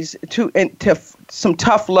boundaries to some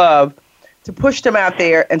tough love to push them out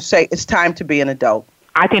there and say it's time to be an adult.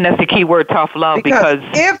 I think that's the key word, tough love, because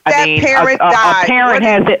if parent died, a parent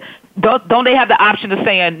has it. Don't they have the option of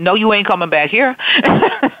saying, no, you ain't coming back here?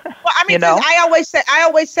 Well, I mean, I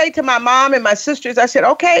always say to my mom and my sisters, I said,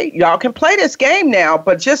 okay, y'all can play this game now,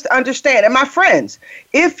 but just understand, and my friends,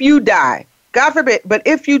 if you die, God forbid, but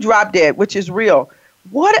if you drop dead, which is real,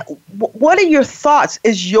 what are your thoughts?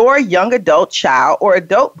 Is your young adult child or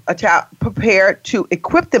a child prepared to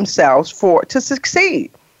equip themselves to succeed?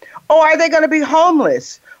 Or are they going to be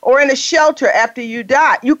homeless or in a shelter after you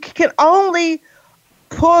die? You can only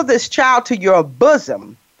pull this child to your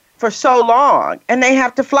bosom for so long, and they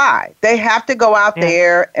have to fly. They have to go out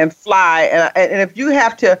there and fly. And if you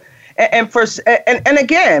have to, and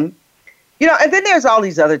again, and then there's all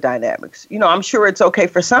these other dynamics. I'm sure it's okay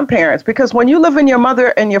for some parents, because when you live in your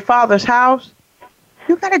mother and your father's house,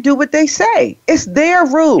 you got to do what they say. It's their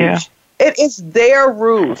rules. Yeah. It is their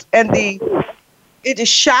rules. And it is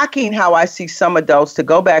shocking how I see some adults to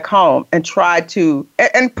go back home and try to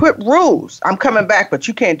and put rules. I'm coming back, but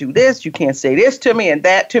you can't do this. You can't say this to me and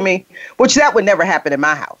that to me, which that would never happen in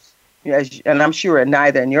my house. And I'm sure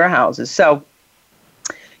neither in your houses. So,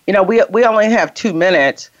 we only have 2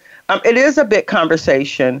 minutes. It is a big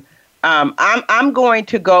conversation. I'm going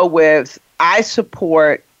to go with, I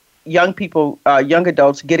support young people, young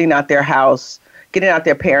adults getting out their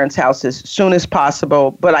parents' house as soon as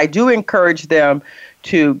possible. But I do encourage them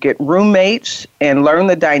to get roommates and learn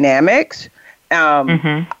the dynamics.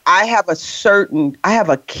 I have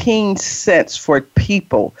a keen sense for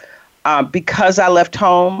people. Because I left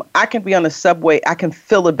home, I can be on the subway, I can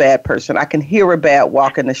feel a bad person, I can hear a bad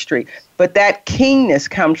walk in the street. But that keenness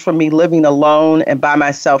comes from me living alone and by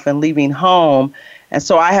myself and leaving home. And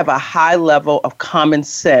so I have a high level of common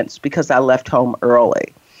sense because I left home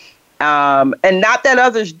early. And not that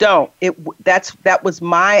others don't. That was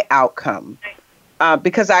my outcome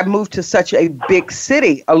because I moved to such a big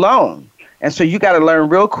city alone. And so you got to learn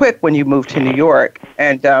real quick when you move to New York.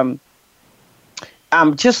 And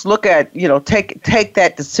just look at, take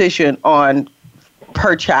that decision on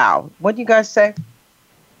per child. What do you guys say?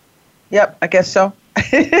 Yep, I guess so.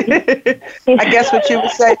 I guess what you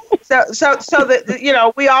would say. So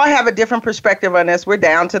that, we all have a different perspective on this. We're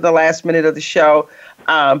down to the last minute of the show.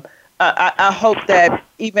 I hope that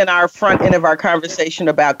even our front end of our conversation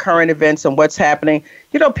about current events and what's happening,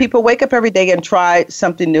 people wake up every day and try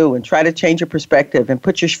something new and try to change your perspective and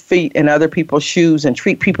put your feet in other people's shoes and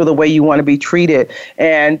treat people the way you want to be treated.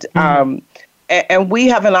 And and we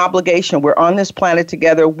have an obligation. We're on this planet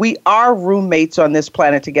together. We are roommates on this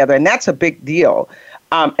planet together, and that's a big deal.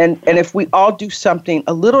 And if we all do something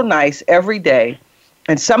a little nice every day,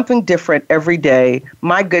 and something different every day,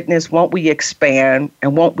 my goodness, won't we expand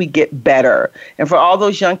and won't we get better? And for all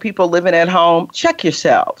those young people living at home, check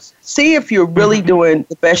yourselves. See if you're really doing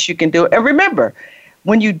the best you can do. And remember,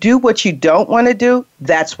 when you do what you don't want to do,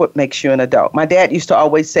 that's what makes you an adult. My dad used to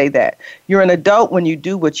always say that. You're an adult when you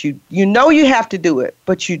do what you know you have to do it,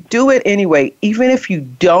 but you do it anyway, even if you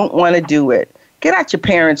don't want to do it. Get out your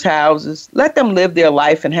parents' houses. Let them live their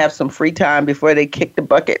life and have some free time before they kick the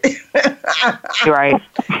bucket. Right.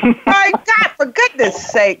 My God, for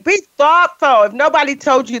goodness sake, be thoughtful. If nobody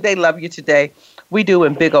told you they love you today, we do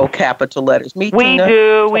in big old capital letters. Me,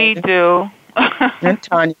 Tina, we do. And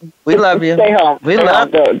Tanya, we love you. Stay home. We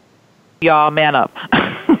love you. Y'all, man up.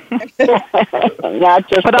 Not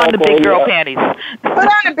just put on the big girl panties. Put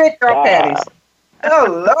on the big girl panties.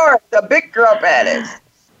 Oh, Lord, the big girl panties.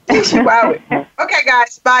 Okay,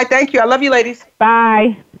 guys. Bye. Thank you. I love you, ladies.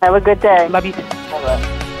 Bye. Have a good day. Love you too.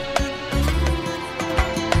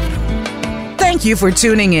 Thank Thank you for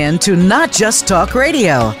tuning in to Not Just Talk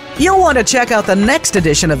Radio. You'll want to check out the next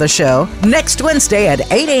edition of the show next Wednesday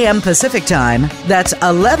at 8 a.m. Pacific Time. That's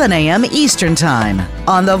 11 a.m. Eastern Time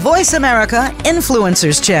on the Voice America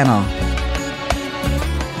Influencers Channel.